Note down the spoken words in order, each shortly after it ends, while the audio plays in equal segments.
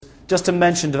just to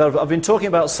mention development, I've been talking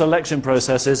about selection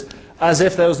processes as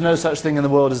if there was no such thing in the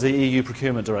world as the EU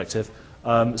Procurement Directive.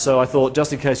 So I thought,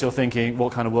 just in case you're thinking,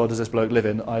 what kind of world does this bloke live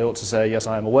in, I ought to say, yes,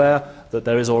 I am aware that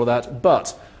there is all of that,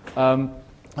 but,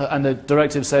 and the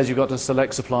directive says you've got to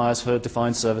select suppliers for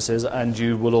defined services, and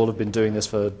you will all have been doing this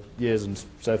for years and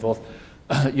so forth.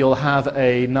 You'll have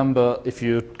a number, if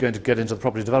you're going to get into the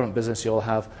property development business, you'll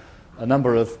have a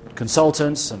number of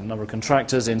consultants and a number of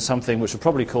contractors in something which are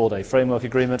probably called a framework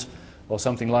agreement or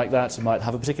something like that. You might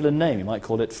have a particular name. You might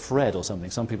call it Fred or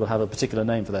something. Some people have a particular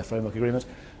name for their framework agreement.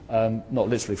 Not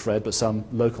literally Fred, but some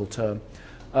local term.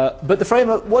 But the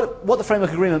framework, what the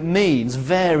framework agreement means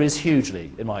varies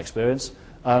hugely, in my experience.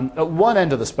 At one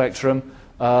end of the spectrum,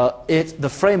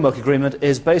 the framework agreement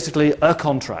is basically a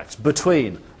contract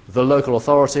between the local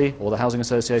authority or the housing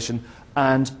association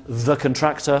and the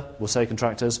contractor, we'll say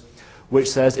contractors, which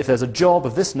says if there's a job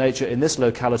of this nature in this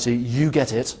locality, you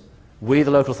get it. We,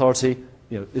 the local authority,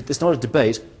 it's not a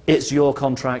debate, it's your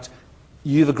contract.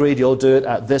 You've agreed you'll do it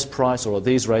at this price or at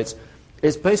these rates.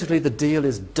 It's basically the deal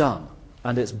is done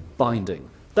and it's binding.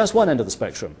 That's one end of the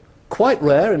spectrum. Quite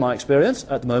rare in my experience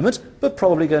at the moment, but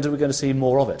probably we're going to see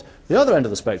more of it. The other end of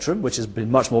the spectrum, which has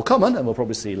been much more common and we'll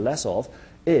probably see less of,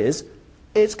 is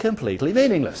it's completely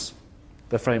meaningless,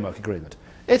 the framework agreement.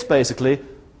 It's basically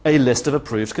a list of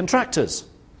approved contractors,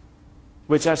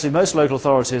 which actually most local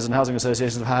authorities and housing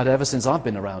associations have had ever since I've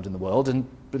been around in the world, and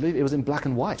believe it was in black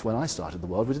and white when I started the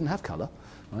world. We didn't have colour.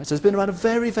 Right? So it's been around a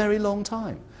very, very long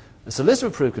time. It's a list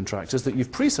of approved contractors that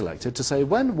you've pre-selected to say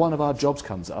when one of our jobs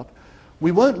comes up,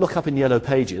 we won't look up in yellow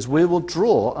pages, we will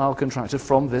draw our contractor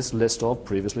from this list of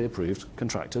previously approved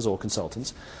contractors or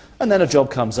consultants, and then a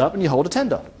job comes up and you hold a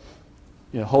tender.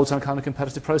 Hold some kind of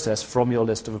competitive process from your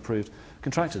list of approved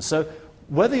contractors. So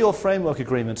whether your framework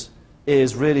agreement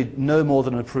is really no more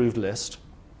than an approved list,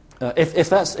 if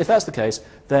that's the case,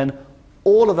 then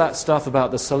all of that stuff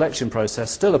about the selection process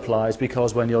still applies,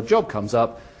 because when your job comes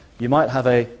up, you might have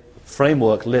a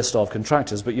framework list of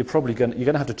contractors, but you're going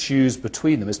to have to choose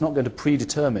between them. It's not going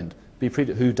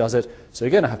to who does it, so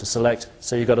you're going to have to select.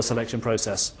 So you've got a selection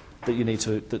process that you need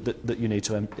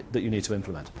to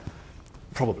implement.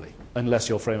 Probably, unless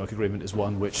your framework agreement is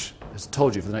one which has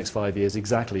told you for the next 5 years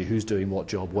exactly who's doing what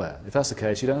job where. If that's the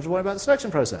case, you don't have to worry about the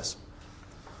selection process.